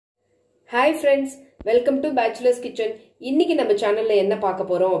Hi friends, welcome to Bachelor's Kitchen. இன்னைக்கு நம்ம சேனல்ல என்ன பார்க்க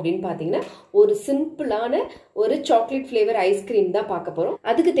போறோம் அப்படினு பாத்தீங்கன்னா ஒரு சிம்பிளான ஒரு சாக்லேட் ஃப்ளேவர் ஐஸ்கிரீம் தான் பார்க்க போறோம்.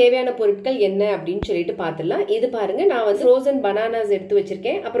 அதுக்கு தேவையான பொருட்கள் என்ன அப்படினு சொல்லிட்டு பாத்துடலாம். இது பாருங்க, நான் வந்து frozen bananas எடுத்து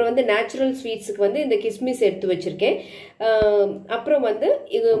வச்சிருக்கேன். அப்புறம் வந்து நேச்சுரல் ஸ்வீட்ஸ்க்கு வந்து இந்த கிஸ்மிஸ் எடுத்து வச்சிருக்கேன். அப்புறம் வந்து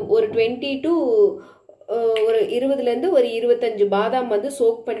இது ஒரு 20 to ஒரு 20 ல இருந்து ஒரு 25 பாதாம் வந்து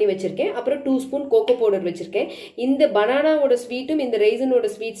சோக் பண்ணி வச்சிருக்கேன். அப்புறம் 2 ஸ்பூன் கோகோ பவுடர் வச்சிருக்கேன். இந்த பனானாவோட ஸ்வீட்டும் இந்த ரைசனோட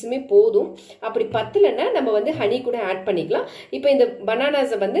ஸ்வீட்ஸுமே போதும். அப்படி பத்தலன்னா நம்ம வந்து ஹனி கூட ஆட் பண்ணிக்கலாம். இப்போ இந்த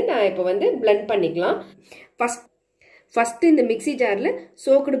பனானாஸை வந்து நான் இப்போ வந்து பிளெண்ட் பண்ணிக்கலாம். ஃபர்ஸ்ட் இந்த மிக்ஸி ஜார்ல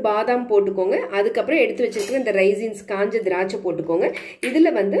சோக்குடு பாதாம் போட்டுக்கோங்க. அதுக்கப்புறம் எடுத்து வச்சிருக்கிற இந்த ரைசின்ஸ் காஞ்ச திராட்சை போட்டுக்கோங்க.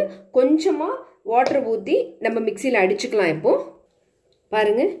 இதுல வந்து கொஞ்சமா வாட்டர் ஊற்றி நம்ம மிக்சியில் அடிச்சுக்கலாம். இப்போ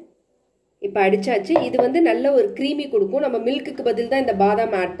பாருங்க, இப்போ அடிச்சாச்சு. இது வந்து நல்ல ஒரு க்ரீமி கொடுக்கும். நம்ம மில்க்குக்கு பதில் தான் இந்த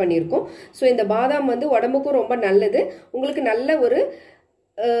பாதாம் ஆட் பண்ணியிருக்கோம். ஸோ இந்த பாதாம் வந்து உடம்புக்கும் ரொம்ப நல்லது. உங்களுக்கு நல்ல ஒரு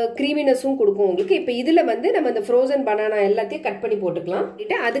க்ரீமினஸும் கொடுக்கும் உங்களுக்கு. இப்போ இதில் வந்து நம்ம இந்த ஃப்ரோசன் பனானா எல்லாத்தையும் கட் பண்ணி போட்டுக்கலாம்.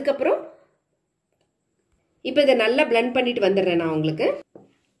 அதுக்கப்புறம் இப்போ இதை நல்லா பிளெண்ட் பண்ணிட்டு வந்துடுறேன் நான் உங்களுக்கு.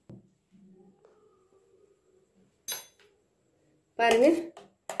 பாருங்க,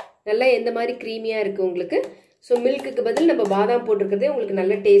 நல்லா எந்த மாதிரி க்ரீமியாக இருக்குது உங்களுக்கு. ஸோ மில்க்குக்கு பதில் நம்ம பாதாம் போட்டிருக்கிறதே உங்களுக்கு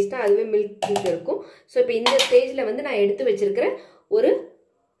நல்ல டேஸ்ட்டாக அதுவே மில்க் இருக்கும். ஸோ இப்போ இந்த ஸ்டேஜில் வந்து நான் எடுத்து வச்சிருக்கிறேன்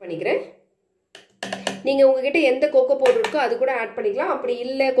பண்ணிக்கிறேன். நீங்கள் உங்ககிட்ட எந்த கோகோ பவுடர் இருக்கோ அது கூட ஆட் பண்ணிக்கலாம். அப்படி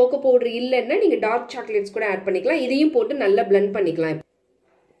இல்லை, கோகோ பவுடர் இல்லைன்னா நீங்கள் டார்க் சாக்லேட்ஸ் கூட ஆட் பண்ணிக்கலாம். இதையும் போட்டு நல்லா பிளெண்ட் பண்ணிக்கலாம்.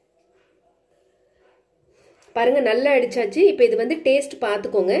 பாருங்க, நல்லா அடிச்சாச்சு. இப்போ இது வந்து டேஸ்ட்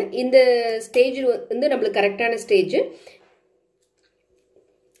பார்த்துக்கோங்க. இந்த ஸ்டேஜ் வந்து நம்மளுக்கு கரெக்டான ஸ்டேஜ்.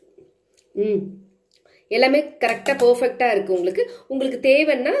 எல்லாமே கரெக்டாக பர்ஃபெக்டாக இருக்குது உங்களுக்கு. உங்களுக்கு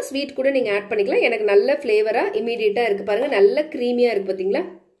தேவைன்னா ஸ்வீட் கூட நீங்கள் ஆட் பண்ணிக்கலாம். எனக்கு நல்ல ஃப்ளேவராக இமீடியட்டாக இருக்குது. பாருங்கள், நல்ல க்ரீமியாக இருக்குது பார்த்தீங்களா.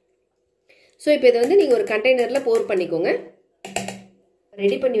 ஸோ இப்போ இதை வந்து நீங்கள் ஒரு கண்டெய்னரில் போர் பண்ணிக்கோங்க.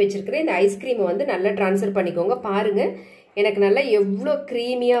 ரெடி பண்ணி வச்சுருக்கிற இந்த ஐஸ்கிரீமை வந்து நல்லா ட்ரான்ஸ்ஃபர் பண்ணிக்கோங்க. பாருங்கள், எனக்கு நல்லா எவ்வளோ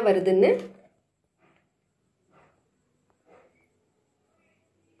க்ரீமியாக வருதுன்னு.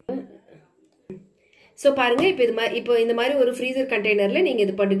 ஸோ பாருங்க, இப்போ இந்த மாதிரி ஒரு ஃப்ரீசர் கண்டெய்னரில் நீங்கள்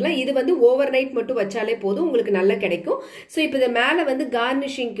இது பண்ணிக்கலாம். இது வந்து ஓவர் நைட் மட்டும் வச்சாலே போதும், உங்களுக்கு நல்லா கிடைக்கும். ஸோ இப்போ இதை மேலே வந்து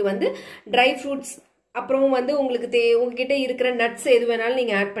கார்னிஷிங்க்கு வந்து ட்ரை ஃப்ரூட்ஸ், அப்புறம் வந்து உங்களுக்கு உங்ககிட்ட இருக்கிற நட்ஸ் எது வேணாலும்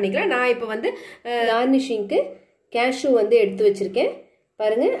நீங்கள் ஆட் பண்ணிக்கலாம். நான் இப்போ வந்து கார்னிஷிங்க்கு கேஷ்யூ வந்து எடுத்து வச்சிருக்கேன்.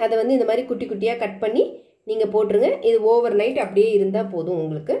 பாருங்க, அதை வந்து இந்த மாதிரி குட்டி குட்டியாக கட் பண்ணி நீங்கள் போட்டுருங்க. இது ஓவர் நைட் அப்படியே இருந்தால் போதும்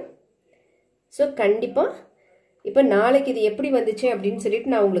உங்களுக்கு. ஸோ கண்டிப்பாக இப்போ நாளைக்கு இது எப்படி வந்துச்சு அப்படின்னு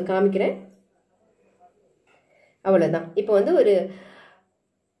சொல்லிட்டு நான் உங்களுக்கு காமிக்கிறேன். அவ்வளோதான். இப்போ வந்து ஒரு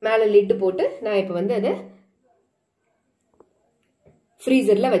மேலே லிட்டு போட்டு நான் இப்போ வந்து அதை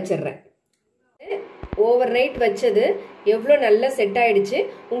ஃப்ரீசரில் வச்சிடுறேன். ஓவர் நைட் வச்சது எவ்வளோ நல்லா செட் ஆயிடுச்சு.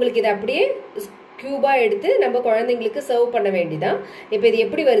 உங்களுக்கு இதை அப்படியே க்யூபாக எடுத்து நம்ம குழந்தைங்களுக்கு சர்வ் பண்ண வேண்டியதான். இப்போ இது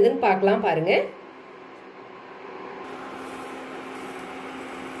எப்படி வருதுன்னு பார்க்கலாம். பாருங்க,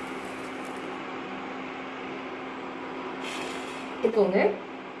 இருக்கோங்க.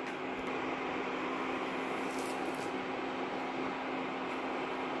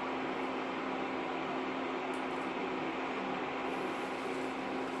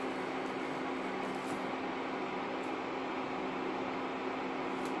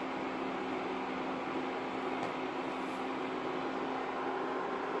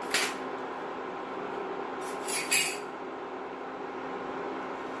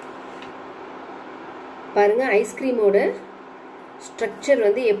 பாருங்க, ஐஸ்கிரீமோட ஸ்ட்ரக்சர்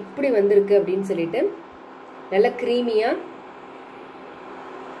வந்து எப்படி வந்திருக்கு அப்படின்னு சொல்லிட்டு நல்ல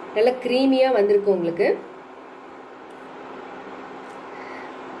க்ரீமியா வந்திருக்கு உங்களுக்கு.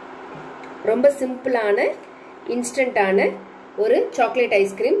 ரொம்ப சிம்பிளான இன்ஸ்டன்டான ஒரு சாக்லேட்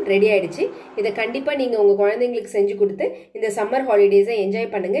ஐஸ்கிரீம் ரெடி ஆயிடுச்சு. இதை கண்டிப்பா நீங்க உங்க குழந்தைங்களுக்கு செஞ்சு கொடுத்து இந்த சம்மர் ஹாலிடேஸை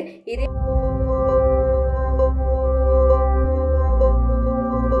என்ஜாய் பண்ணுங்க. இதே